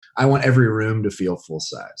I want every room to feel full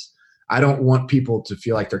size. I don't want people to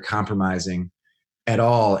feel like they're compromising at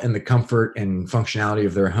all in the comfort and functionality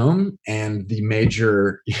of their home and the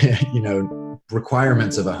major,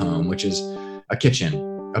 requirements of a home, which is a kitchen,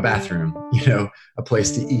 a bathroom, a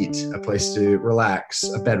place to eat, a place to relax,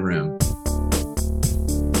 a bedroom.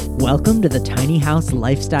 Welcome to the Tiny House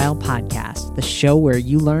Lifestyle Podcast, the show where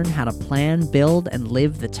you learn how to plan, build, and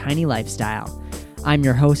live the tiny lifestyle. I'm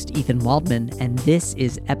your host, Ethan Waldman, and this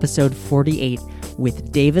is episode 48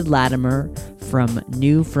 with David Latimer from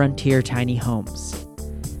New Frontier Tiny Homes.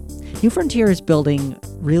 New Frontier is building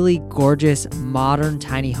really gorgeous, modern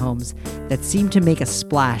tiny homes that seem to make a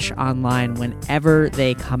splash online whenever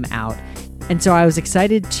they come out. And so I was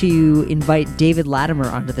excited to invite David Latimer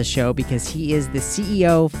onto the show because he is the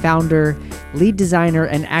CEO, founder, lead designer,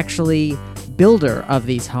 and actually builder of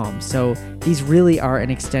these homes. So these really are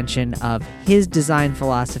an extension of his design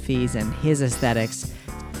philosophies and his aesthetics.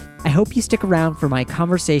 I hope you stick around for my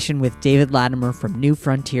conversation with David Latimer from New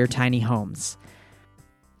Frontier Tiny Homes.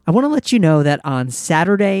 I want to let you know that on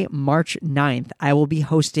Saturday, March 9th, I will be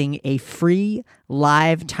hosting a free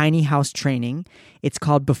live tiny house training. It's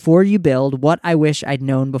called Before You Build, What I Wish I'd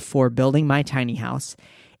Known Before Building My Tiny House.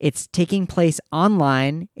 It's taking place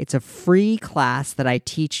online. It's a free class that I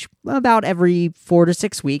teach about every 4 to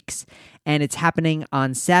 6 weeks, and it's happening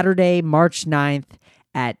on Saturday, March 9th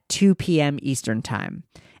at 2 p.m. Eastern Time.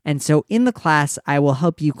 And so in the class, I will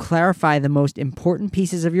help you clarify the most important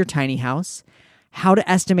pieces of your tiny house, how to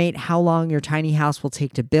estimate how long your tiny house will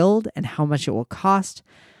take to build and how much it will cost.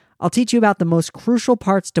 I'll teach you about the most crucial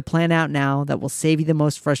parts to plan out now that will save you the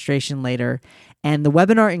most frustration later. And the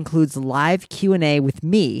webinar includes live Q&A with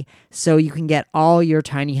me, so you can get all your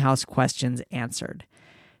tiny house questions answered.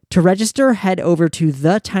 To register, head over to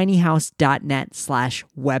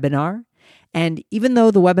thetinyhouse.net/webinar. And even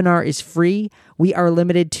though the webinar is free, we are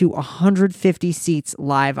limited to 150 seats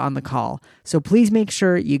live on the call. So please make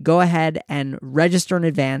sure you go ahead and register in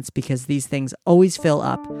advance because these things always fill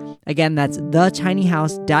up. Again, that's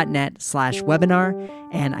thetinyhouse.net/webinar,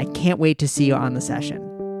 and I can't wait to see you on the session.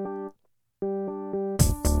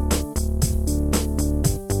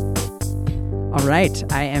 All right,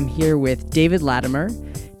 I am here with David Latimer.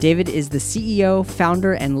 David is the CEO,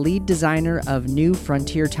 founder, and lead designer of New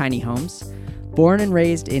Frontier Tiny Homes. Born and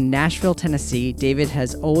raised in Nashville, Tennessee, David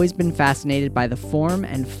has always been fascinated by the form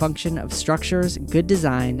and function of structures, good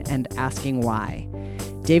design, and asking why.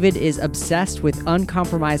 David is obsessed with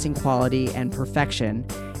uncompromising quality and perfection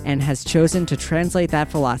and has chosen to translate that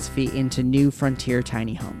philosophy into New Frontier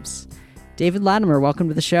Tiny Homes. David Latimer, welcome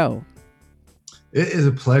to the show. It is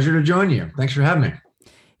a pleasure to join you. Thanks for having me.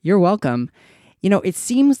 You're welcome. You know, it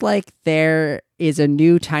seems like there is a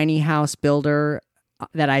new tiny house builder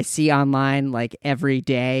that I see online like every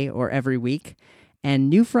day or every week, and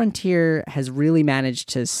New Frontier has really managed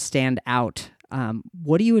to stand out.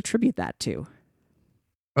 What do you attribute that to?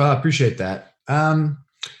 Well, I appreciate that. I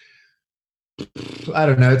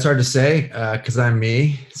don't know. It's hard to say because I'm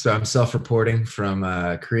me. So I'm self-reporting from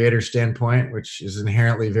a creator standpoint, which is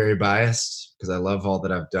inherently very biased because I love all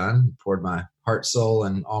that I've done, poured my heart, soul,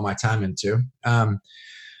 and all my time into. I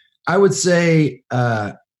would say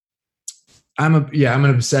I'm an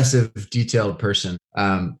obsessive, detailed person.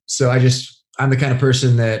 So I'm the kind of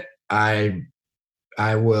person that I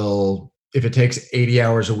will, if it takes 80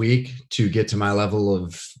 hours a week to get to my level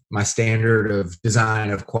of my standard of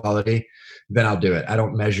design of quality, then I'll do it. I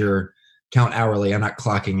don't count hourly. I'm not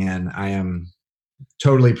clocking in. I am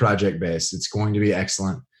totally project based. It's going to be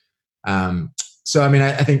excellent. So, I mean,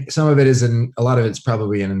 I think some of it is a lot of it's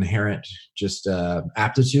probably an inherent just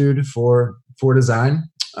aptitude for design,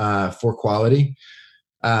 for quality.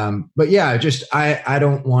 But yeah, I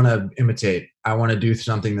don't want to imitate. I want to do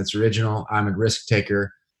something that's original. I'm a risk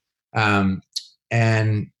taker. And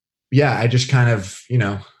yeah, I just kind of,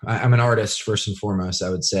 I'm an artist first and foremost, I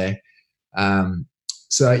would say.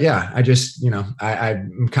 So yeah,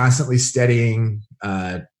 I'm constantly studying,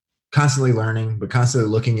 constantly learning, but constantly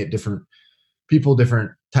looking at different people, different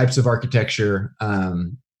types of architecture,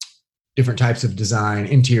 different types of design,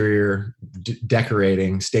 interior,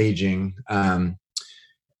 decorating, staging,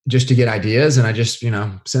 just to get ideas. And I just,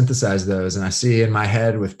 synthesize those. And I see in my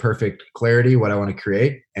head with perfect clarity what I want to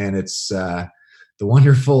create. And it's the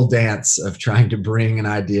wonderful dance of trying to bring an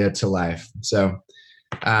idea to life. So,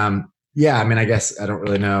 yeah, I mean, I guess I don't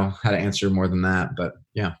really know how to answer more than that, but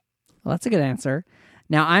yeah. Well, that's a good answer.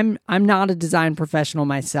 Now, I'm not a design professional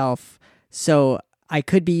myself, so I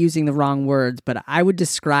could be using the wrong words, but I would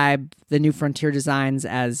describe the New Frontier designs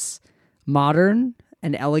as modern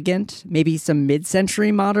and elegant, maybe some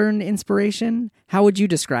mid-century modern inspiration. How would you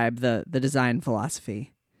describe the design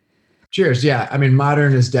philosophy? Cheers. Yeah. I mean,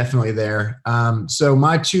 modern is definitely there. So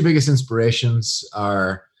my two biggest inspirations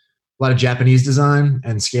are a lot of Japanese design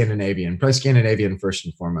and Scandinavian, probably Scandinavian first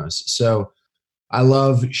and foremost. So I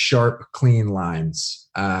love sharp, clean lines.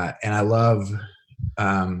 And I love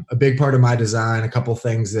a big part of my design, a couple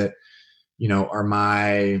things that, are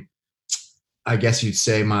I guess you'd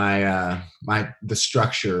say the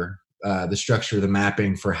structure, the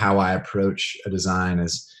mapping for how I approach a design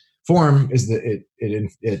is form is that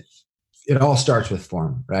it all starts with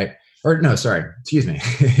form, right? Or no, sorry, excuse me.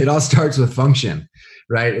 It all starts with function,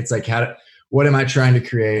 right? It's like what am I trying to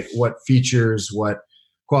create? What features, what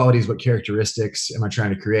qualities, what characteristics am I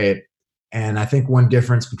trying to create? And I think one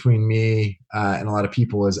difference between me and a lot of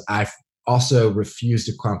people is I also refuse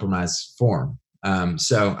to compromise form.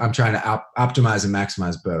 So I'm trying to optimize and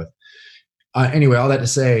maximize both. Anyway, all that to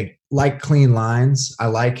say, like clean lines, I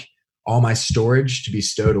like all my storage to be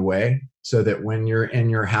stowed away so that when you're in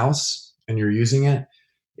your house and you're using it,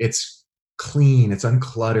 it's clean, it's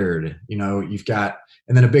uncluttered. You've got,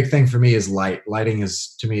 and then a big thing for me is light. Lighting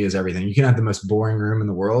to me is everything. You can have the most boring room in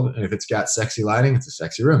the world, and if it's got sexy lighting, it's a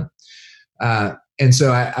sexy room. And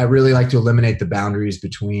so I really like to eliminate the boundaries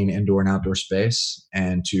between indoor and outdoor space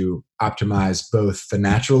and to optimize both the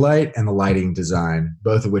natural light and the lighting design,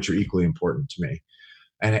 both of which are equally important to me.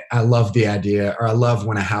 And I love the idea, or I love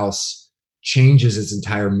when a house changes its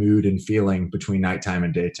entire mood and feeling between nighttime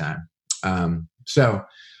and daytime. Yeah,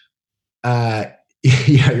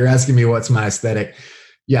 you're asking me what's my aesthetic.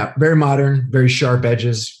 Yeah, very modern, very sharp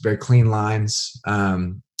edges, very clean lines.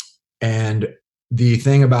 And the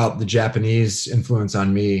thing about the Japanese influence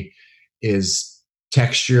on me is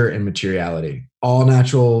texture and materiality, all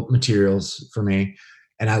natural materials for me.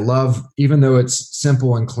 And I love, even though it's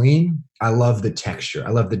simple and clean, I love the texture.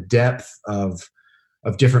 I love the depth of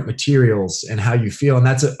different materials and how you feel. And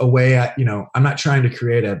that's a way I'm not trying to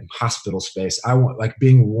create a hospital space. I want like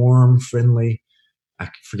being warm, friendly. I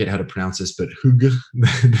forget how to pronounce this, but hygge,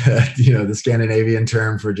 the Scandinavian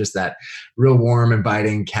term for just that real warm,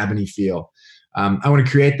 inviting, cabiny feel. I want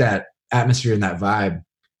to create that atmosphere and that vibe.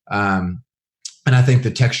 And I think the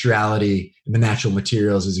texturality and the natural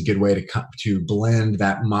materials is a good way to blend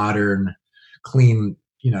that modern, clean,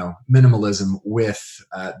 minimalism with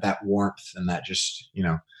that warmth and that just,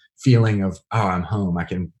 feeling of, oh, I'm home. I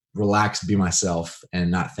can relax, be myself and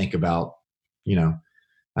not think about,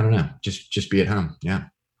 I don't know, just be at home. Yeah.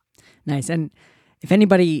 Nice. And if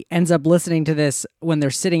anybody ends up listening to this when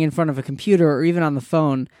they're sitting in front of a computer or even on the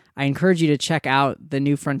phone, I encourage you to check out the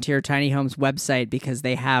New Frontier Tiny Homes website because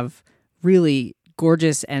they have really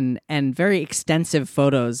gorgeous and very extensive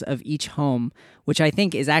photos of each home, which I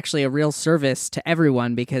think is actually a real service to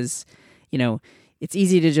everyone because, it's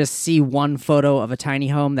easy to just see one photo of a tiny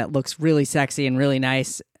home that looks really sexy and really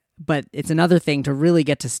nice, but it's another thing to really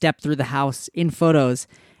get to step through the house in photos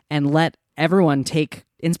and let everyone take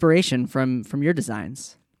inspiration from your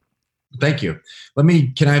designs. Thank you.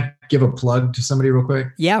 Can I give a plug to somebody real quick?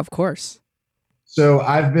 Yeah, of course. So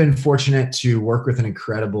I've been fortunate to work with an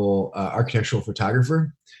incredible architectural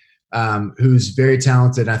photographer who's very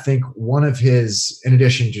talented. I think one of his, in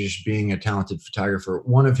addition to just being a talented photographer,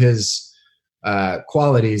 one of his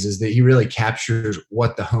qualities is that he really captures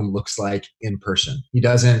what the home looks like in person. He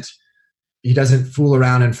doesn't fool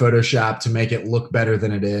around in Photoshop to make it look better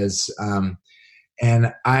than it is.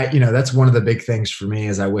 And that's one of the big things for me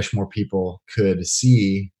is I wish more people could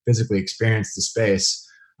physically experience the space.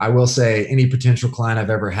 I will say any potential client I've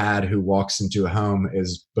ever had who walks into a home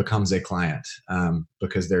becomes a client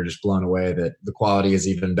because they're just blown away that the quality is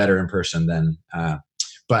even better in person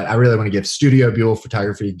but I really want to give Studio Buell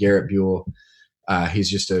Photography, Garrett Buell. He's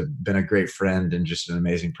just been a great friend and just an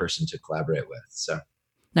amazing person to collaborate with. So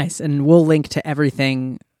nice. And we'll link to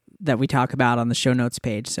everything that we talk about on the show notes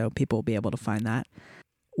page so people will be able to find that.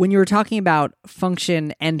 When you were talking about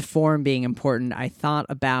function and form being important, I thought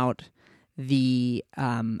about the,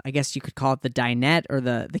 I guess you could call it the dinette or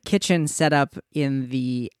the kitchen setup in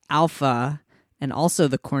the Alpha and also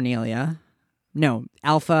the Cornelia. No,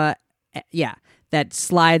 Alpha, yeah, that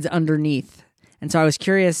slides underneath. And so I was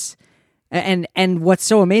curious, and what's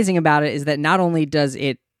so amazing about it is that not only does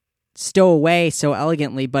it stow away so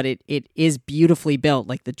elegantly, but it is beautifully built.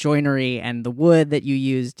 Like the joinery and the wood that you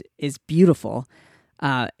used is beautiful.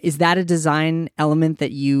 Is that a design element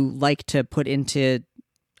that you like to put into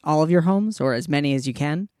all of your homes or as many as you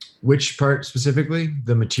can? Which part specifically?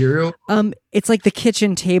 The material? It's like the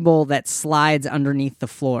kitchen table that slides underneath the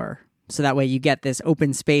floor. So that way you get this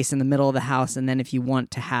open space in the middle of the house. And then if you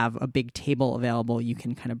want to have a big table available, you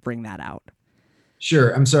can kind of bring that out.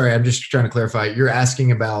 Sure. I'm sorry. I'm just trying to clarify. You're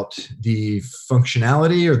asking about the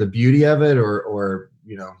functionality or the beauty of it or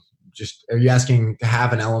just, are you asking to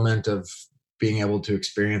have an element of being able to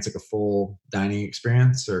experience like a full dining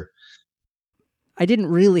experience, or? I didn't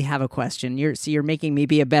really have a question. You're making me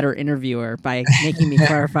be a better interviewer by making me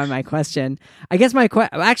clarify my question. I guess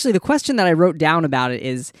actually the question that I wrote down about it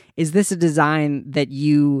is this a design that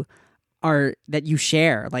you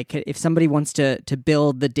share? Like if somebody wants to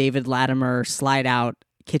build the David Latimer slide out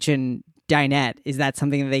kitchen dinette, is that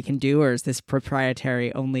something that they can do, or is this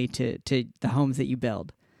proprietary only to the homes that you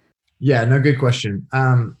build? Yeah, no, good question.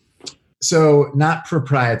 So not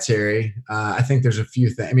proprietary. I think there's a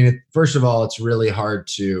few things. I mean, first of all, it's really hard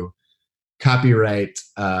to copyright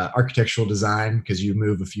architectural design because you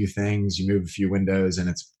move a few things, you move a few windows, and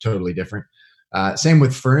it's totally different. Same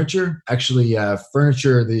with furniture. Actually,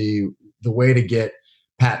 furniture, the way to get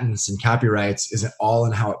patents and copyrights isn't all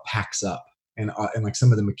in how it packs up, and like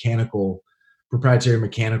some of the proprietary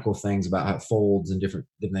mechanical things about how it folds and different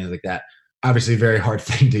things like that. Obviously, very hard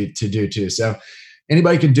thing to do too. So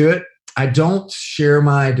anybody can do it. I don't share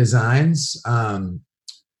my designs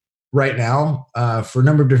right now for a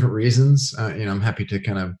number of different reasons. I'm happy to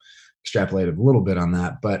kind of extrapolate a little bit on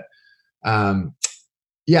that, but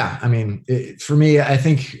yeah, I mean, for me, I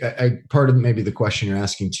think part of maybe the question you're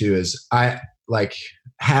asking too is I like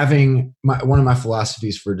having one of my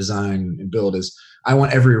philosophies for design and build is I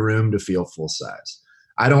want every room to feel full size.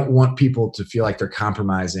 I don't want people to feel like they're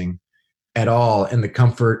compromising at all in the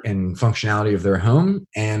comfort and functionality of their home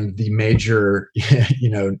and the major,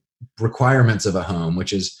 requirements of a home,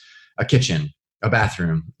 which is a kitchen, a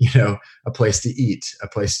bathroom, a place to eat, a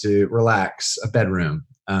place to relax, a bedroom.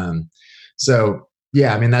 So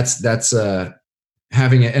yeah, I mean, that's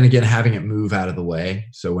having it, and again, having it move out of the way.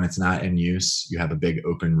 So when it's not in use, you have a big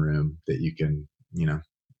open room that you can,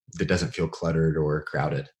 that doesn't feel cluttered or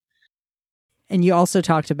crowded. And you also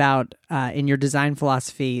talked about in your design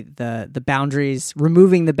philosophy the boundaries,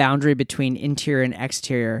 removing the boundary between interior and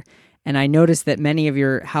exterior. And I noticed that many of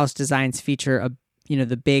your house designs feature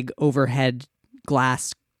the big overhead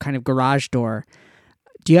glass kind of garage door.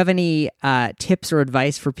 Do you have any tips or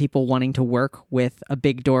advice for people wanting to work with a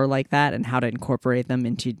big door like that and how to incorporate them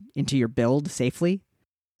into your build safely?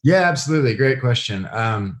 Yeah, absolutely. Great question.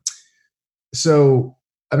 So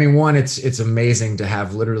I mean, one, it's amazing to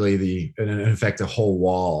have literally in effect, a whole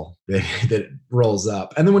wall that rolls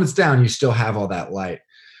up. And then when it's down, you still have all that light.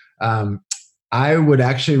 I would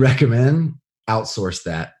actually recommend outsource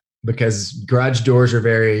that because garage doors are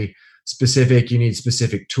very specific. You need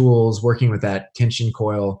specific tools, working with that tension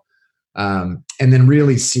coil, and then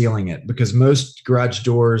really sealing it because most garage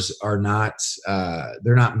doors are not,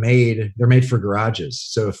 they're made for garages.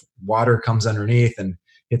 So if water comes underneath and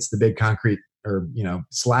hits the big concrete or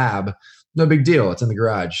slab, no big deal, it's in the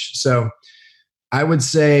garage. So I would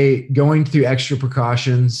say going through extra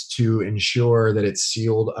precautions to ensure that it's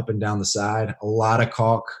sealed up and down the side, a lot of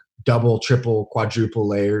caulk, double, triple, quadruple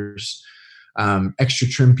layers, extra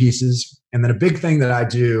trim pieces. And then a big thing that I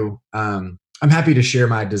do, I'm happy to share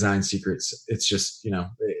my design secrets. It's just,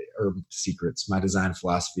 or secrets, my design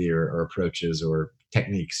philosophy or approaches or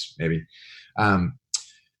techniques maybe.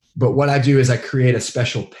 But what I do is I create a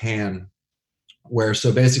special pan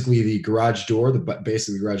so basically the garage door, the base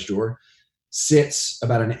of the garage door sits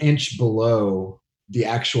about an inch below the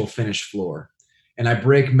actual finished floor. And I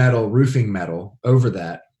break roofing metal over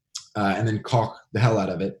that, and then caulk the hell out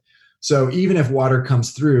of it. So even if water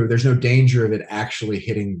comes through, there's no danger of it actually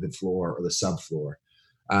hitting the floor or the subfloor.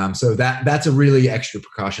 So that's a really extra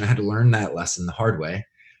precaution. I had to learn that lesson the hard way.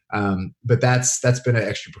 But that's been an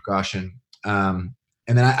extra precaution.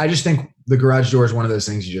 And then I just think the garage door is one of those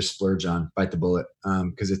things you just splurge on, bite the bullet,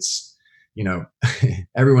 because it's,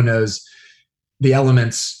 everyone knows the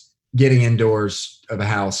elements getting indoors of a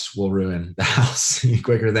house will ruin the house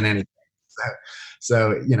quicker than anything.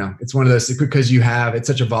 So it's one of those, because it's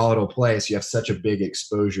such a volatile place, you have such a big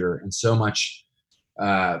exposure and so much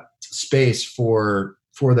space for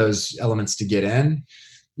those elements to get in.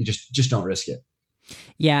 You just don't risk it.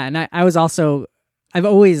 Yeah, and I've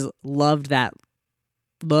always loved that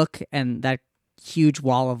look and that huge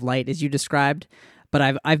wall of light as you described,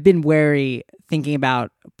 but I've been wary thinking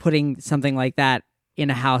about putting something like that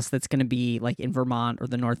in a house that's going to be like in Vermont or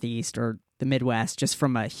the Northeast or the Midwest, just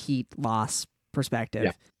from a heat loss perspective.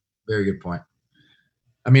 Yeah, very good point.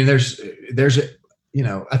 I mean, there's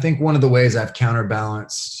I think one of the ways I've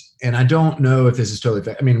counterbalanced, and I don't know if this is totally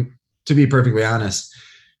fair. I mean, to be perfectly honest,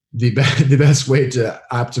 the best way to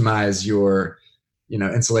optimize your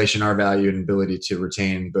insulation R value and ability to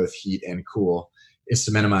retain both heat and cool is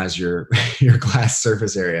to minimize your glass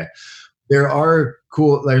surface area. There are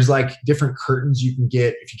cool, there's like different curtains you can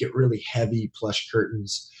get if you get really heavy plush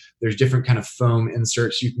curtains. There's different kind of foam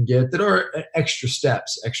inserts you can get that are extra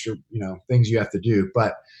steps, extra, things you have to do,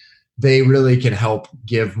 but they really can help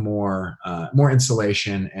give more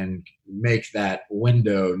insulation and make that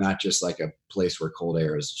window not just like a place where cold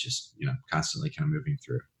air is just, constantly kind of moving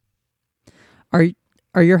through.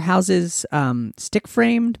 Are your houses stick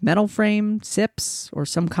framed, metal framed, SIPs, or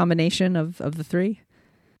some combination of the three?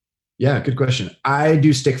 Yeah, good question. I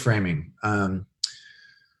do stick framing.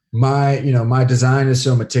 My design is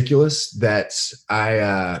so meticulous that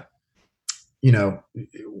I,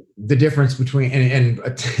 the difference between and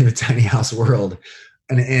the tiny house world,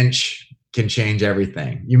 an inch can change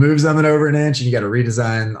everything. You move something over an inch and you got to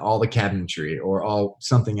redesign all the cabinetry or all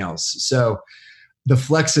something else. So the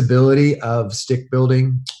flexibility of stick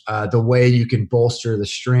building, the way you can bolster the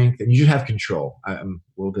strength, and you should have control. I'm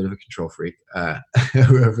a little bit of a control freak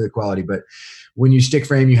over the quality, but when you stick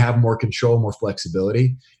frame, you have more control, more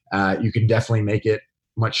flexibility. You can definitely make it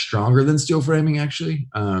much stronger than steel framing, actually.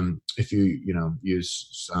 If you use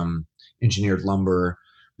some engineered lumber,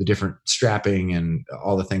 the different strapping and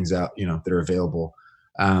all the things out that are available.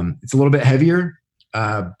 It's a little bit heavier.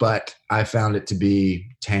 But I found it to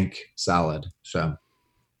be tank solid. So,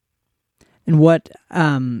 and what?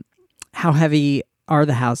 How heavy are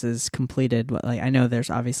the houses completed? I know there's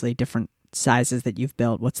obviously different sizes that you've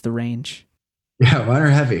built. What's the range? Yeah, mine are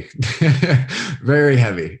heavy, very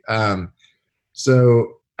heavy. So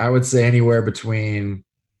I would say anywhere between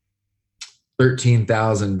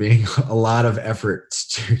 13,000 being a lot of effort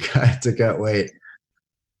to cut weight.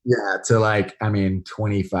 Yeah, to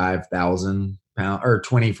 25,000 pounds or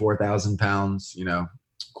 24,000 pounds,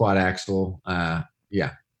 quad axle.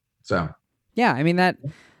 Yeah. So, yeah, I mean, that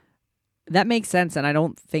makes sense. And I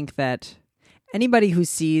don't think that anybody who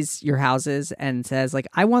sees your houses and says like,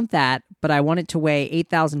 I want that, but I want it to weigh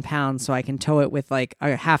 8,000 pounds so I can tow it with like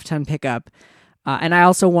a half-ton pickup. And I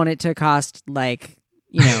also want it to cost like,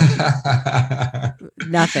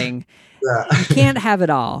 nothing. Yeah. You can't have it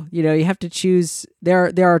all. You have to choose.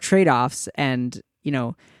 There are trade-offs, and,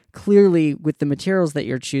 clearly with the materials that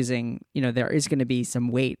you're choosing, there is going to be some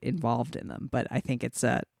weight involved in them. But I think it's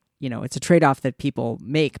a trade-off that people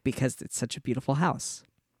make because it's such a beautiful house.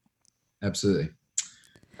 Absolutely.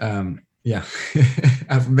 Yeah.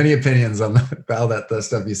 I have many opinions on all that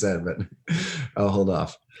stuff you said, but I'll hold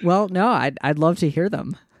off. Well, no, I'd love to hear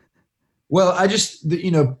them. Well,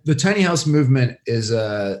 the tiny house movement is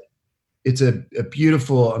it's a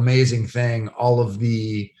beautiful, amazing thing. All of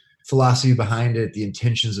the philosophy behind it, the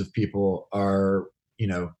intentions of people are,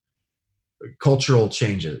 cultural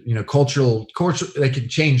changes, cultural, they can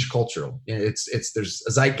change cultural. There's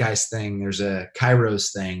a zeitgeist thing. There's a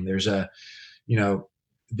Kairos thing. There's a,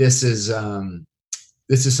 this is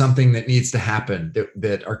something that needs to happen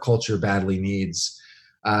that our culture badly needs.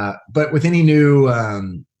 But with any new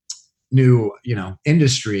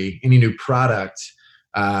industry, any new product,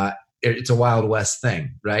 it's a Wild West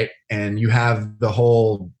thing, right? And you have the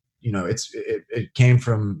whole, it came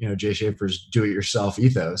from, Jay Schaefer's do-it-yourself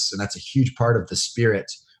ethos, and that's a huge part of the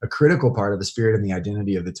spirit, a critical part of the spirit and the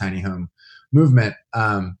identity of the tiny home movement.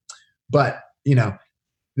 But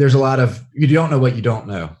there's a lot of, you don't know what you don't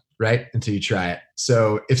know, right? Until you try it.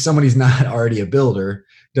 So if somebody's not already a builder,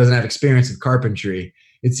 doesn't have experience with carpentry,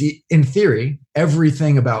 it's, in theory,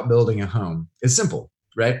 everything about building a home is simple,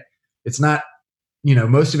 right? It's not,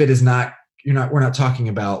 most of it is not, we're not talking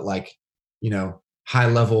about like, high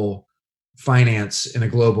level finance in a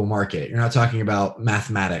global market. You're not talking about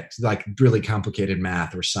mathematics, like really complicated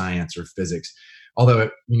math or science or physics, although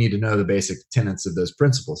you need to know the basic tenets of those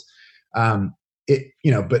principles. But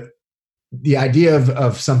the idea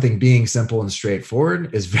of something being simple and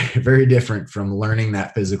straightforward is very, very different from learning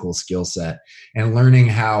that physical skill set and learning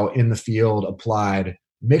how in the field applied,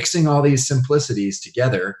 mixing all these simplicities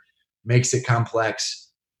together makes it complex,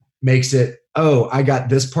 makes it, oh, I got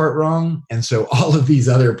this part wrong. And so all of these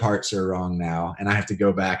other parts are wrong now. And I have to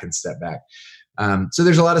go back and step back. So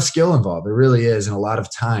there's a lot of skill involved. There really is, and a lot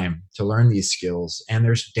of time to learn these skills. And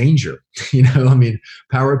there's danger,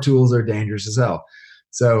 power tools are dangerous as hell.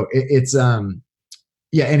 So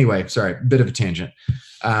anyway, sorry, bit of a tangent.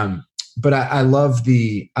 But I love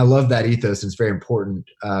that ethos, and it's very important.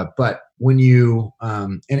 But when you,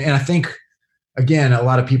 and I think, again, a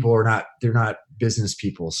lot of people they're not business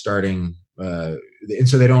people starting, and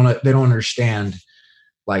so they don't understand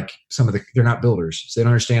like they're not builders. So they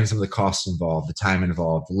don't understand some of the costs involved, the time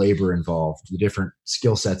involved, the labor involved, the different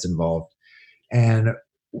skill sets involved. And,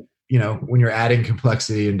 when you're adding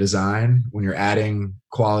complexity in design, when you're adding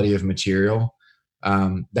quality of material,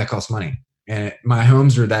 that costs money. And my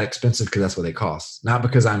homes are that expensive because that's what they cost, not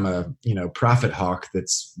because I'm a profit hawk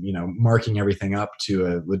that's marking everything up to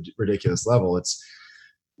a ridiculous level. It's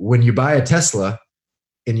when you buy a Tesla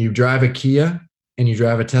and you drive a Kia and you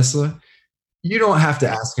drive a Tesla, you don't have to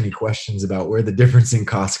ask any questions about where the difference in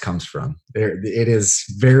cost comes from. It is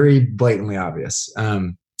very blatantly obvious.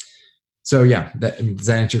 So yeah, does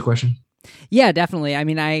that answer your question? Yeah, definitely. I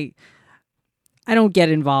mean, I don't get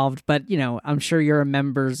involved, but I'm sure you're a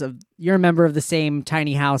member of the same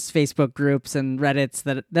tiny house Facebook groups and Reddits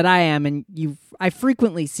that I am, and I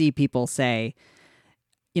frequently see people say,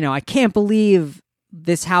 I can't believe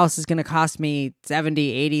this house is going to cost me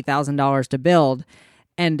 $70,000-$80,000 to build,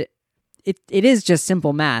 and it is just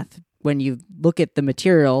simple math when you look at the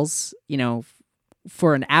materials.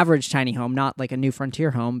 For an average tiny home, not like a New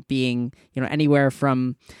Frontier home, being anywhere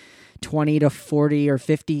from $20,000 to $40,000 or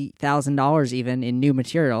 $50,000 even in new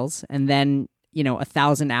materials, and then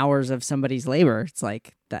 1,000 hours of somebody's labor. It's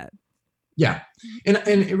like that. Yeah, and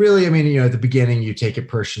it really, I mean, at the beginning you take it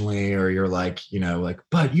personally, or you're like,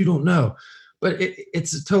 but you don't know. But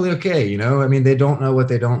it's totally okay, I mean, they don't know what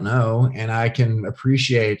they don't know, and I can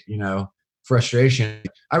appreciate, frustration.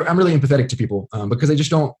 I'm really empathetic to people because they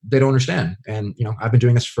don't understand. And, I've been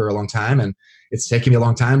doing this for a long time, and it's taken me a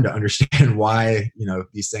long time to understand why,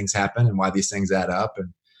 these things happen and why these things add up and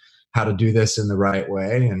how to do this in the right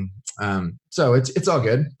way. And so it's all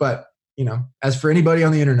good. But, as for anybody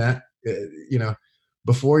on the internet,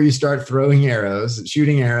 before you start shooting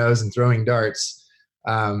arrows and throwing darts,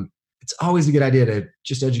 it's always a good idea to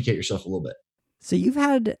just educate yourself a little bit. So you've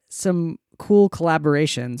had some cool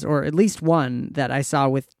collaborations, or at least one that I saw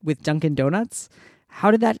with Dunkin' Donuts. How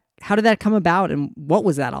did that come about, and what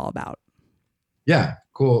was that all about? Yeah,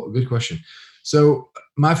 cool. Good question. So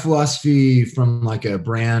my philosophy from like a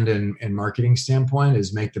brand and marketing standpoint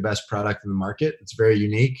is make the best product in the market. It's very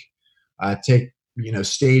unique.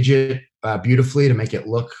 Stage it beautifully to make it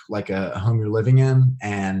look like a home you're living in,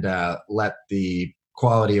 and let the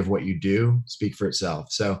quality of what you do speak for itself.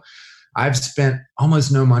 So I've spent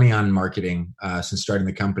almost no money on marketing since starting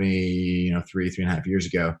the company, 3.5 years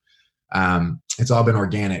ago. It's all been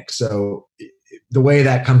organic. So the way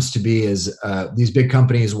that comes to be is these big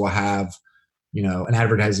companies will have, an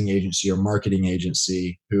advertising agency or marketing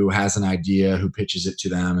agency who has an idea, who pitches it to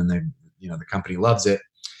them, and the company loves it.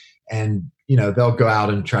 And, they'll go out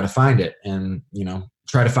and try to find it and,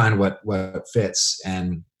 try to find what fits.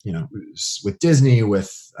 And, with Disney,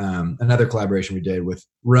 with another collaboration we did with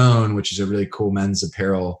Rhone, which is a really cool men's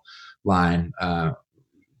apparel line.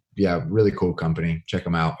 Really cool company. Check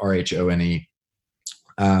them out. RHONE.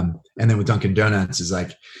 And then with Dunkin' Donuts is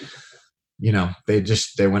like,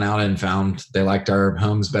 they went out and found they liked our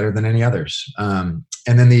homes better than any others. And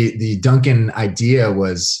then the Dunkin' idea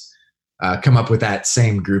was come up with that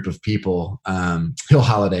same group of people. Hill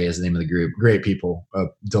Holiday is the name of the group. Great people, a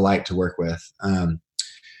delight to work with.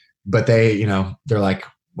 But they're like,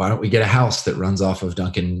 why don't we get a house that runs off of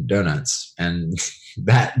Dunkin' Donuts? And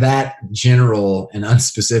that general and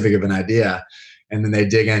unspecific of an idea. And then they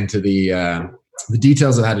dig into the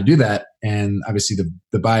details of how to do that. And obviously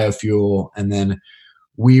the biofuel. And then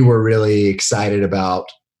we were really excited about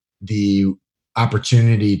the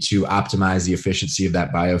opportunity to optimize the efficiency of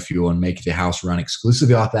that biofuel and make the house run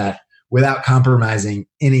exclusively off that without compromising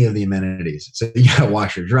any of the amenities. So you got a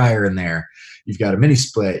washer dryer in there. You've got a mini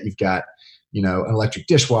split. You've got, an electric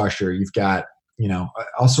dishwasher. You've got,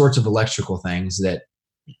 all sorts of electrical things that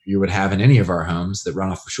you would have in any of our homes that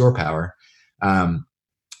run off of shore power. And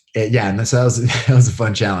that was a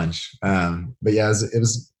fun challenge. But yeah, it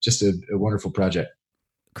was just a wonderful project.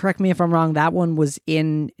 Correct me if I'm wrong. That one was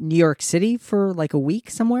in New York City for like a week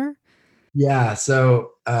somewhere. Yeah.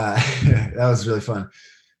 So that was really fun.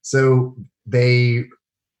 So they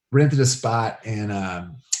rented a spot in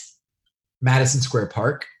Madison Square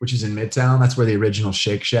Park, which is in Midtown. That's where the original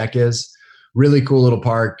Shake Shack is. Really cool little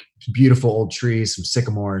park, beautiful old trees, some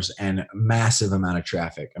sycamores, and a massive amount of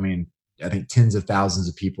traffic. I mean, I think tens of thousands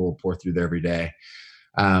of people pour through there every day.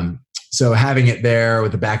 So having it there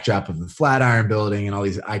with the backdrop of the Flatiron Building and all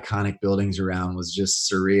these iconic buildings around was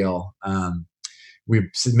just surreal. We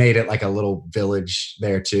made it like a little village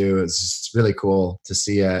there too. It's just really cool to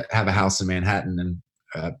see have a house in Manhattan.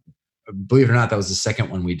 And believe it or not, that was the second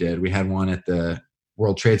one we did. We had one at the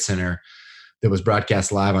World Trade Center that was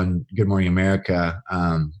broadcast live on Good Morning America.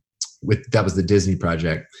 That was the Disney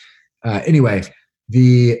project. Anyway,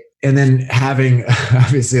 and then having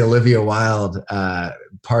obviously Olivia Wilde,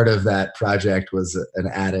 part of that project was an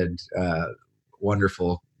added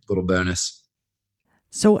wonderful little bonus.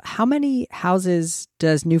 So how many houses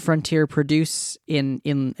does New Frontier produce in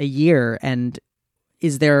a year? And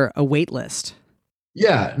is there a wait list?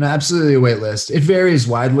 Yeah, no, absolutely a wait list. It varies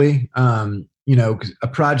widely. A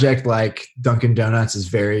project like Dunkin' Donuts is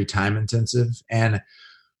very time intensive, and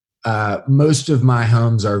most of my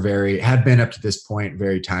homes have been up to this point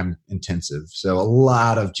very time intensive. So a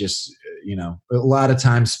lot of a lot of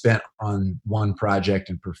time spent on one project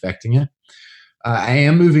and perfecting it. I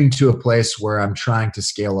am moving to a place where I'm trying to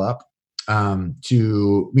scale up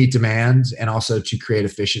to meet demand and also to create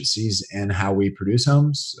efficiencies in how we produce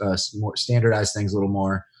homes, more standardize things a little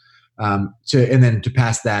more, and then to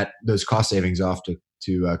pass those cost savings off to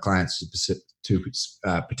clients, to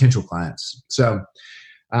potential clients. So,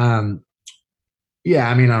 yeah,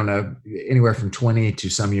 I mean, I don't know, anywhere from 20 to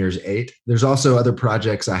some years 8. There's also other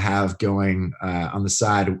projects I have going on the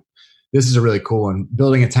side. This is a really cool one,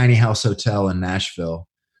 building a tiny house hotel in Nashville.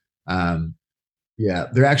 Yeah,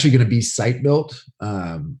 they're actually going to be site built,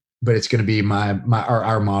 but it's going to be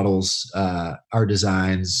our models, our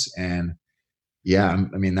designs, and yeah,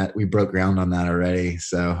 I mean that we broke ground on that already.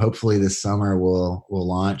 So hopefully this summer we'll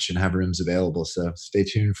launch and have rooms available. So stay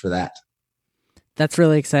tuned for that. That's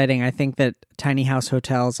really exciting. I think that tiny house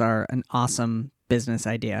hotels are an awesome business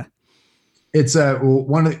idea. It's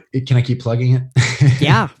can I keep plugging it?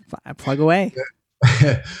 Yeah, plug away.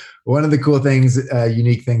 One of the cool things,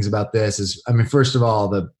 unique things about this is, I mean, first of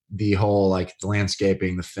all, the whole, like, the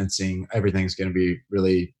landscaping, the fencing, everything's going to be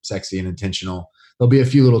really sexy and intentional. There'll be a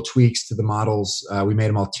few little tweaks to the models. We made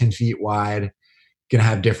them all 10 feet wide, going to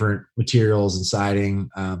have different materials and siding.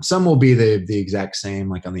 Some will be the exact same,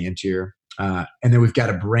 like on the interior. And then we've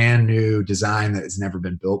got a brand new design that has never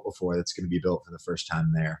been built before that's going to be built for the first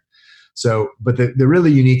time there. So, but the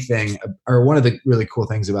really unique thing, or one of the really cool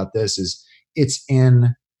things about this, is it's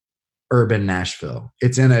in urban Nashville.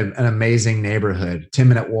 It's in an amazing neighborhood,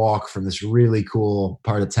 10-minute walk from this really cool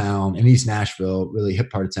part of town in East Nashville, really hip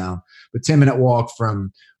part of town, but 10-minute walk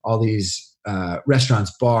from all these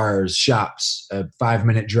restaurants, bars, shops, a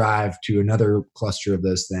 5-minute drive to another cluster of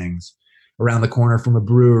those things, around the corner from a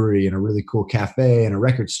brewery and a really cool cafe and a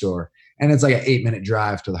record store. And it's like an 8-minute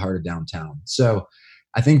drive to the heart of downtown. So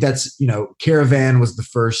I think that's, Caravan was the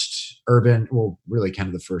first really kind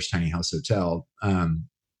of the first tiny house hotel,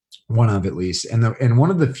 one of at least, and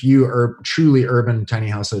one of the few truly urban tiny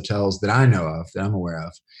house hotels that I know of, that I'm aware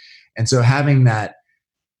of. And so having that,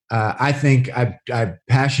 I think I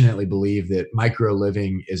passionately believe that micro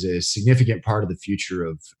living is a significant part of the future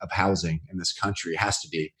of housing in this country. It has to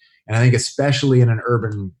be. And I think especially in an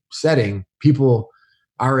urban setting, people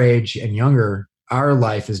our age and younger, our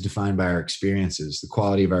life is defined by our experiences, the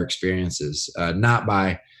quality of our experiences, not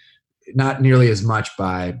nearly as much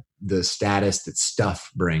by the status that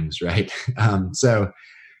stuff brings, right? So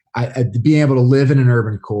being able to live in an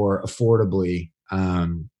urban core affordably,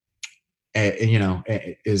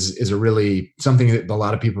 is a really something that a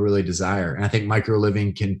lot of people really desire. And I think micro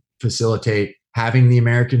living can facilitate having the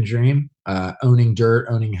American dream, owning dirt,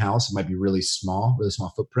 owning house. It might be really small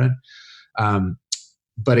footprint.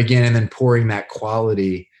 But again, and then pouring that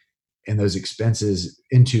quality and those expenses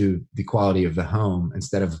into the quality of the home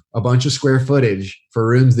instead of a bunch of square footage for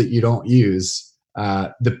rooms that you don't use.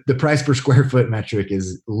 The price per square foot metric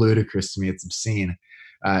is ludicrous to me. It's obscene.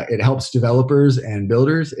 It helps developers and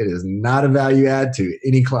builders. It is not a value add to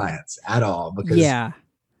any clients at all. Because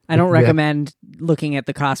I don't recommend looking at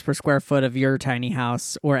the cost per square foot of your tiny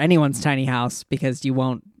house or anyone's tiny house, because it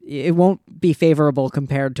won't be favorable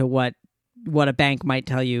compared to what a bank might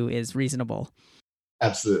tell you is reasonable.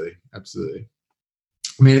 Absolutely. I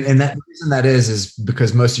mean, and the reason that is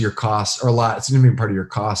because most of your costs, or a significant part of your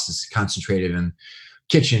cost, is concentrated in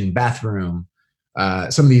kitchen, bathroom,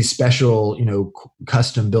 some of these special,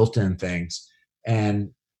 custom built-in things. And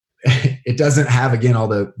it doesn't have, again, all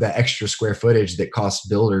the extra square footage that costs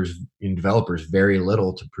builders and developers very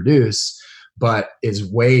little to produce, but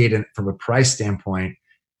is weighed from a price standpoint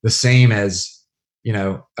the same as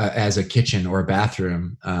a kitchen or a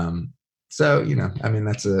bathroom. So, I mean,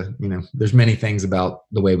 there's many things about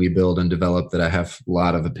the way we build and develop that I have a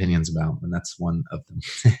lot of opinions about, and that's one of them.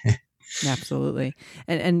 Absolutely.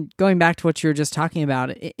 And going back to what you were just talking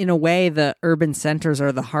about, in a way, the urban centers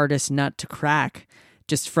are the hardest nut to crack,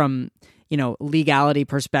 just from, legality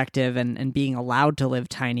perspective and being allowed to live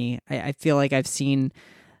tiny. I feel like I've seen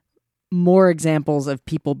more examples of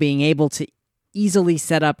people being able to easily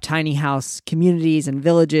set up tiny house communities and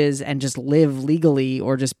villages and just live legally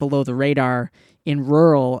or just below the radar in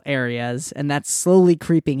rural areas. And that's slowly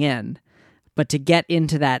creeping in. But to get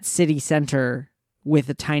into that city center with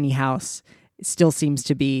a tiny house still seems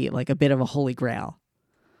to be like a bit of a holy grail.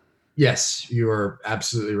 Yes, you are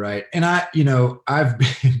absolutely right. And I've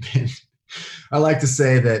been I like to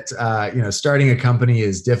say that starting a company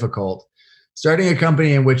is difficult. Starting a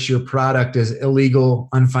company in which your product is illegal,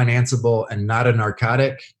 unfinanceable, and not a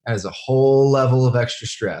narcotic has a whole level of extra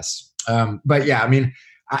stress. But yeah, I mean,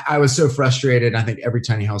 I was so frustrated. I think every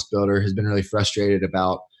tiny house builder has been really frustrated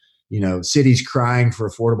about, cities crying for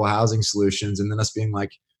affordable housing solutions, and then us being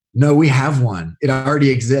like, no, we have one. It already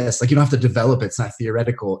exists. Like, you don't have to develop it. It's not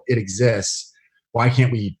theoretical. It exists. Why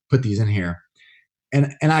can't we put these in here?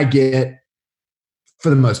 And I get, for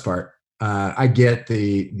the most part, I get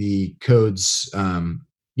the codes.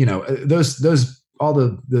 Those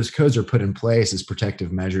codes are put in place as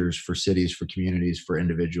protective measures for cities, for communities, for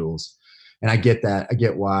individuals, and I get that. I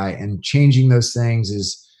get why. And changing those things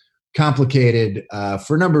is complicated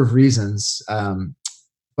for a number of reasons.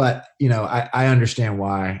 But I understand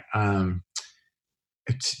why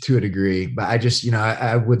to a degree. But I just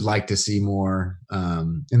I would like to see more.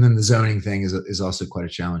 And then the zoning thing is also quite a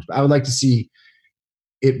challenge. But I would like to see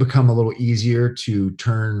it become a little easier to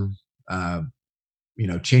turn,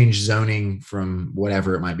 change zoning from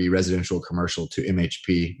whatever it might be, residential, commercial, to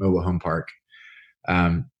MHP, mobile home park.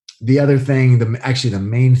 The other thing, the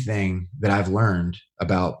main thing that I've learned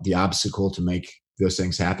about the obstacle to make those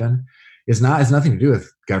things happen has nothing to do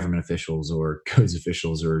with government officials or codes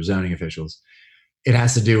officials or zoning officials. It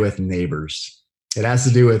has to do with neighbors. It has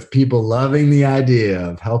to do with people loving the idea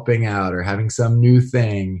of helping out or having some new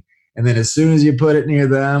thing. And then as soon as you put it near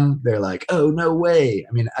them, they're like, oh, no way.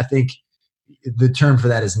 I mean, I think the term for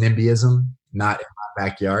that is NIMBYism, not in my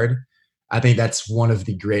backyard. I think that's one of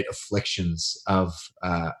the great afflictions of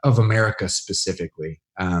America specifically.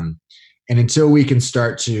 And until we can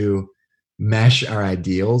start to mesh our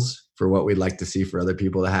ideals for what we'd like to see for other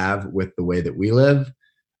people to have with the way that we live,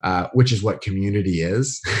 which is what community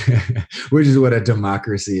is, which is what a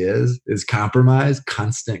democracy is compromise,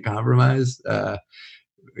 constant compromise,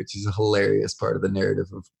 which is a hilarious part of the narrative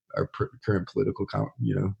of our current political,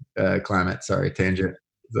 climate. Sorry, tangent.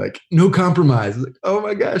 It's like, no compromise. Like, oh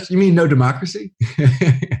my gosh, you mean no democracy?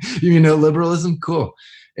 You mean no liberalism? Cool.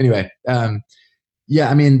 Anyway, yeah,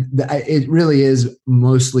 I mean, it really is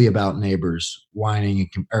mostly about neighbors whining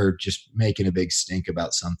or just making a big stink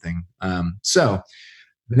about something. So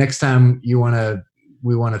the next time we want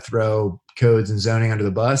to throw codes and zoning under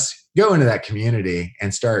the bus, go into that community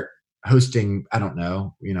and start hosting, I don't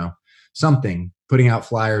know, something, putting out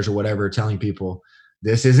flyers or whatever, telling people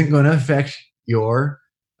this isn't going to affect your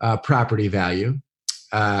property value.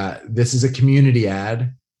 This is a community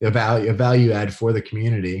ad, a value add for the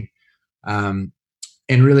community, and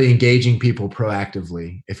really engaging people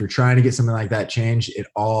proactively. If you're trying to get something like that changed, it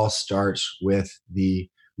all starts with the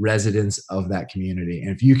residents of that community. And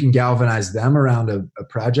if you can galvanize them around a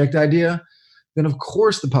project idea, then of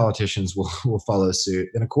course the politicians will follow suit.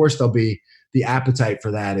 And of course the appetite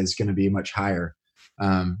for that is going to be much higher.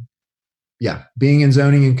 Being in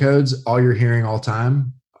zoning and codes, all you're hearing all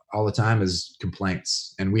the time is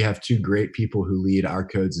complaints. And we have two great people who lead our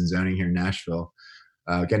codes and zoning here in Nashville,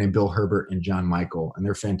 a guy named Bill Herbert and John Michael. And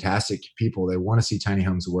they're fantastic people. They want to see tiny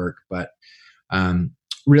homes work. But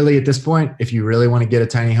really at this point, if you really want to get a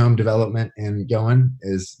tiny home development and going,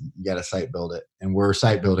 is you got to site build it. And we're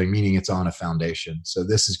site building, meaning it's on a foundation. So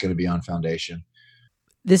this is going to be on foundation.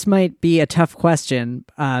 This might be a tough question,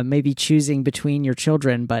 maybe choosing between your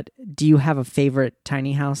children, but do you have a favorite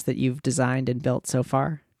tiny house that you've designed and built so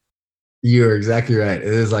far? You're exactly right. It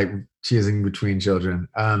is like choosing between children.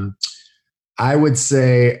 I would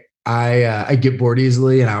say I get bored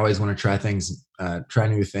easily, and I always want to try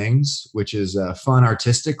new things, which is fun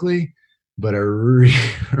artistically, but a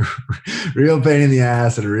real pain in the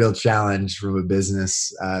ass and a real challenge from a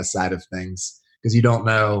business side of things, because you don't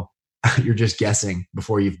know. You're just guessing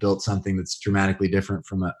before you've built something that's dramatically different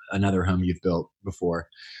from another home you've built before.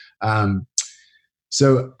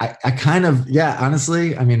 So I kind of,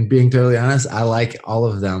 honestly, I mean, being totally honest, I like all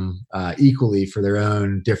of them equally for their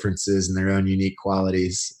own differences and their own unique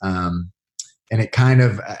qualities. And I kind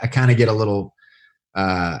of get a little,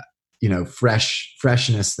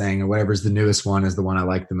 freshness thing, or whatever's the newest one is the one I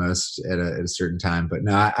like the most at a certain time. But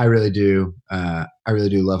no, I really do. I really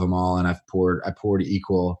do love them all. And I poured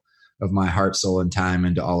equal of my heart, soul, and time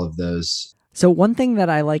into all of those. So one thing that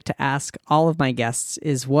I like to ask all of my guests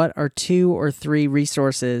is, what are 2 or 3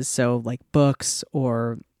 resources, so like books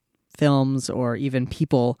or films or even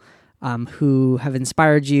people who have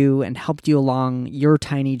inspired you and helped you along your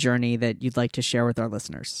tiny journey that you'd like to share with our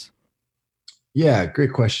listeners? Yeah,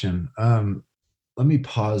 great question. Let me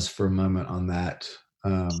pause for a moment on that.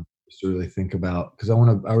 Just to really think about, because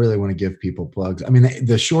I really want to give people plugs. I mean,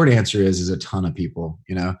 the short answer is a ton of people.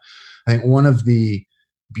 I think one of the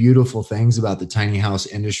beautiful things about the tiny house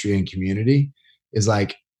industry and community is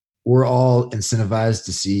like, we're all incentivized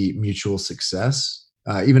to see mutual success,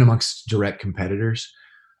 even amongst direct competitors.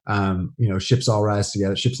 Ships all rise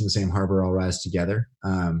together. Ships in the same harbor all rise together.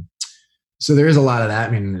 So there is a lot of that.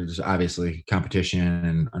 I mean, there's obviously competition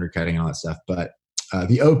and undercutting and all that stuff, but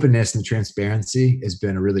the openness and the transparency has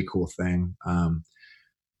been a really cool thing.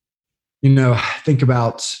 Think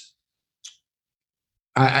about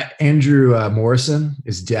Andrew Morrison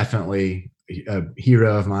is definitely a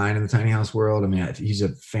hero of mine in the tiny house world. I mean, he's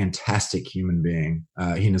a fantastic human being.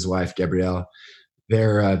 He and his wife, Gabrielle,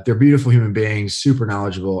 they're beautiful human beings, super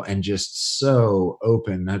knowledgeable, and just so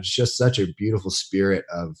open. That's just such a beautiful spirit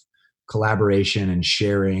of collaboration and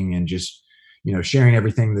sharing, and just, sharing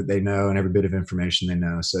everything that they know and every bit of information they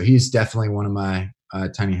know. So he's definitely one of my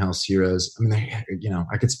tiny house heroes. I mean,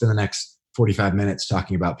 I could spend the next 45 minutes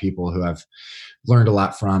talking about people who I've learned a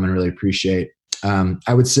lot from and really appreciate.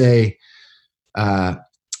 I would say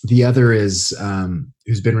the other is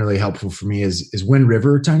who's been really helpful for me is Wind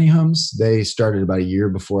River Tiny Homes. They started about a year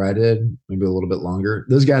before I did, maybe a little bit longer.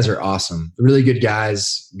 Those guys are awesome. Really good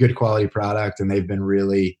guys, good quality product, and they've been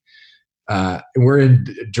really we're in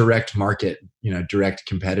direct market, direct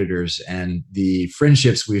competitors, and the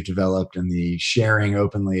friendships we've developed and the sharing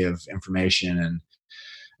openly of information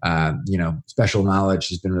and special knowledge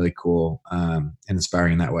has been really cool and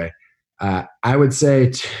inspiring in that way. I would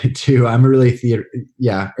say too, I'm a really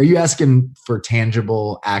Are you asking for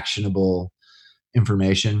tangible, actionable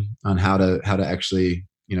information on how to actually,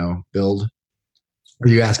 build? Or are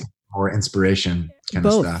you asking for inspiration kind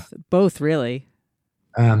of stuff? Both, really.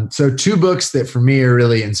 So 2 books that for me are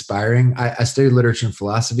really inspiring. I studied literature and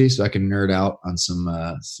philosophy, so I can nerd out on some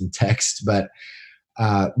text. But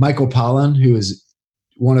Michael Pollan, who is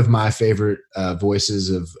one of my favorite voices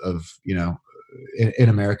of in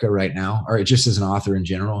America right now, or just as an author in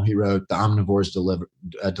general, he wrote The Omnivore's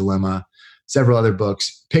Dilemma, several other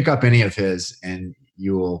books. Pick up any of his, and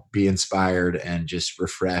you will be inspired and just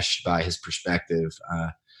refreshed by his perspective.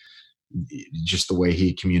 Just the way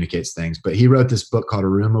he communicates things. But he wrote this book called A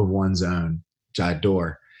Room of One's Own, which I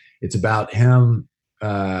adore. It's about him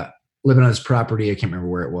living on his property. I can't remember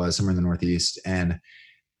where it was, somewhere in the Northeast. And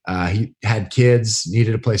he had kids,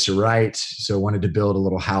 needed a place to write, so wanted to build a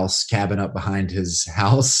little house cabin up behind his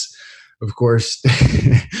house. Of course,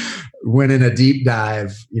 went in a deep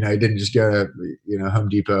dive. He didn't just go to Home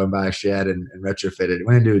Depot and buy a shed and retrofit it.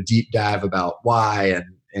 Went into a deep dive about why and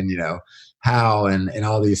how and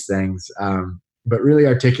all these things, but really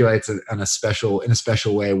articulates in a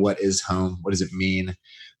special way what is home, what does it mean,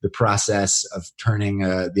 the process of turning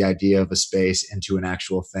the idea of a space into an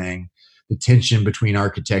actual thing, the tension between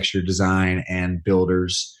architecture, design, and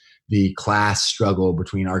builders, the class struggle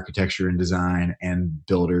between architecture and design and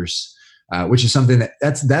builders, which is something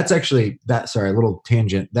that's actually a little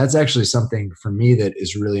tangent. That's actually something for me that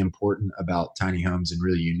is really important about tiny homes and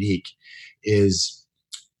really unique is,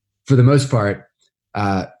 for the most part,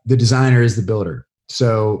 the designer is the builder.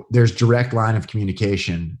 So there's direct line of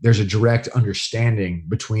communication. There's a direct understanding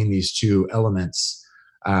between these two elements.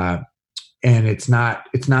 And it's not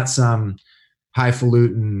some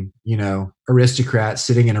highfalutin, aristocrat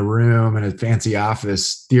sitting in a room in a fancy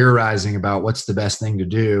office theorizing about what's the best thing to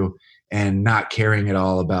do and not caring at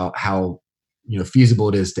all about how, feasible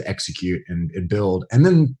it is to execute and build. And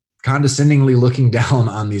then condescendingly looking down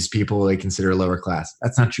on these people they consider lower class.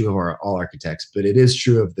 That's not true of all architects, but it is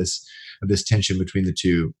true of this tension between the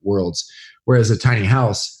two worlds. Whereas a tiny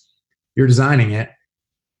house, you're designing it,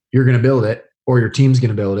 you're going to build it, or your team's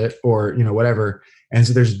going to build it, or whatever. And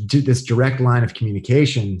so there's this direct line of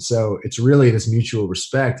communication. So it's really this mutual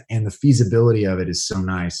respect, and the feasibility of it is so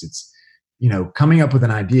nice. It's coming up with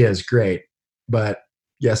an idea is great, but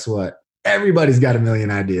guess what? Everybody's got a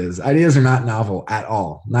million ideas. Ideas are not novel at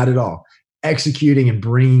all. Not at all. Executing and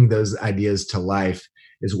bringing those ideas to life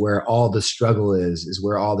is where all the struggle is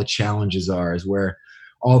where all the challenges are, is where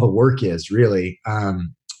all the work is, really.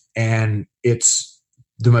 And it's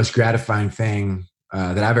the most gratifying thing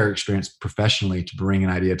that I've ever experienced professionally, to bring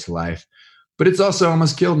an idea to life. But it's also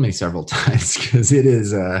almost killed me several times, because it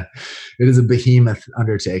is a behemoth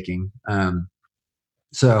undertaking.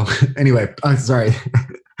 So anyway, sorry.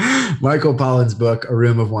 Michael Pollan's book, A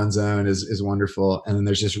Room of One's Own, is wonderful. And then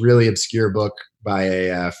there's this really obscure book by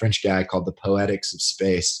a French guy called The Poetics of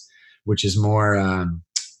Space, which is more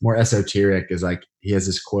esoteric. Is like, he has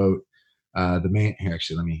this quote. Here,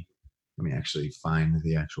 actually, let me actually find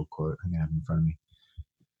the actual quote. I have it in front of me.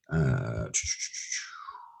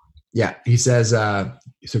 Yeah, he says,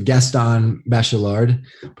 so Gaston Bachelard,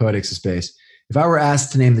 Poetics of Space. If I were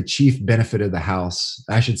asked to name the chief benefit of the house,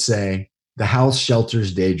 I should say the house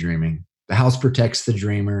shelters daydreaming. The house protects the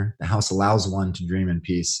dreamer. The house allows one to dream in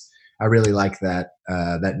peace. I really like that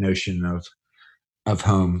notion of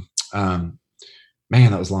home. Man,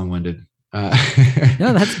 that was long-winded. No,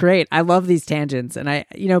 that's great. I love these tangents, and I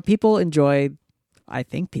think people enjoy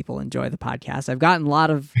the podcast. I've gotten a lot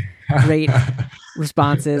of great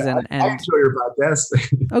responses, and I enjoy your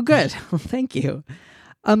podcast. Oh, good. Well, thank you.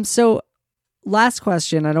 So last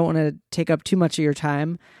question. I don't want to take up too much of your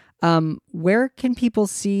time. Where can people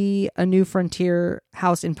see a New Frontier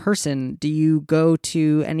house in person? Do you go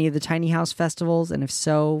to any of the tiny house festivals? And if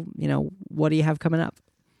so, what do you have coming up?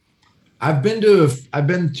 I've been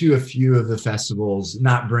to a few of the festivals,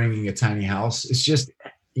 not bringing a tiny house. It's just,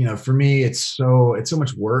 for me, it's so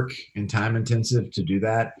much work and time intensive to do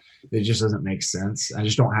that. It just doesn't make sense. I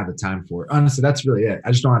just don't have the time for it. Honestly, that's really it.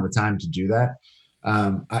 I just don't have the time to do that.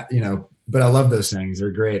 But I love those things.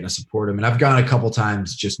 They're great and I support them. And I've gone a couple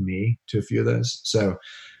times, just me, to a few of those. So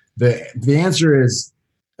the answer is,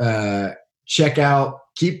 follow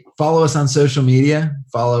us on social media,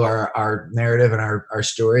 follow our narrative and our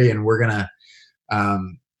story. And we're going to,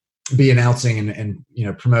 be announcing and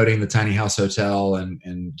promoting the Tiny House Hotel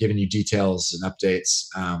and giving you details and updates.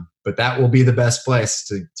 But that will be the best place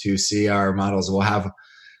to see our models. We'll have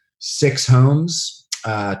 6 homes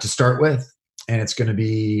to start with. And it's going to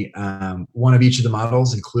be one of each of the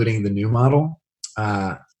models, including the new model.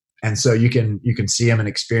 And so you can see them and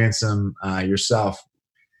experience them yourself.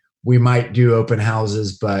 We might do open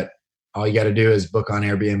houses, but all you got to do is book on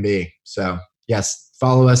Airbnb. So yes,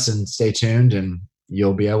 follow us and stay tuned, and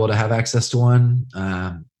you'll be able to have access to one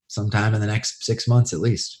sometime in the next 6 months at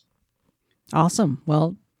least. Awesome.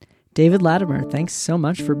 Well, David Latimer, thanks so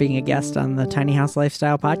much for being a guest on the Tiny House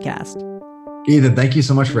Lifestyle podcast. Ethan, thank you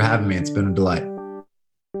so much for having me. It's been a delight.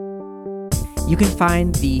 You can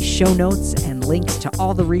find the show notes and links to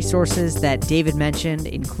all the resources that David mentioned,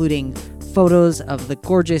 including photos of the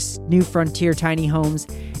gorgeous New Frontier tiny homes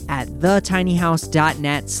at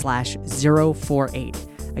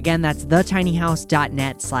thetinyhouse.net/048. Again, that's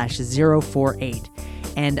thetinyhouse.net/048.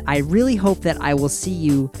 And I really hope that I will see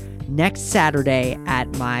you next Saturday at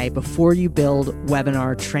my Before You Build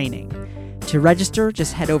webinar training. To register,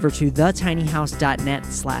 just head over to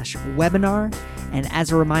thetinyhouse.net/webinar. And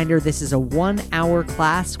as a reminder, this is a 1-hour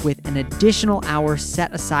class with an additional hour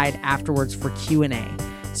set aside afterwards for Q&A.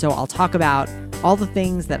 So I'll talk about all the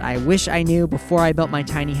things that I wish I knew before I built my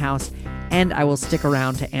tiny house, and I will stick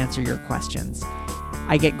around to answer your questions.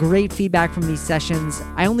 I get great feedback from these sessions.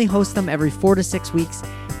 I only host them every 4 to 6 weeks,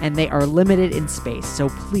 and they are limited in space. So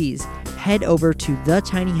please head over to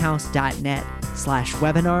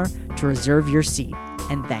thetinyhouse.net/webinar to reserve your seat.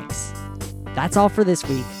 And thanks. That's all for this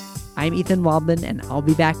week. I'm Ethan Waldman, and I'll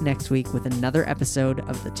be back next week with another episode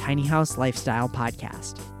of the Tiny House Lifestyle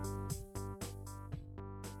Podcast.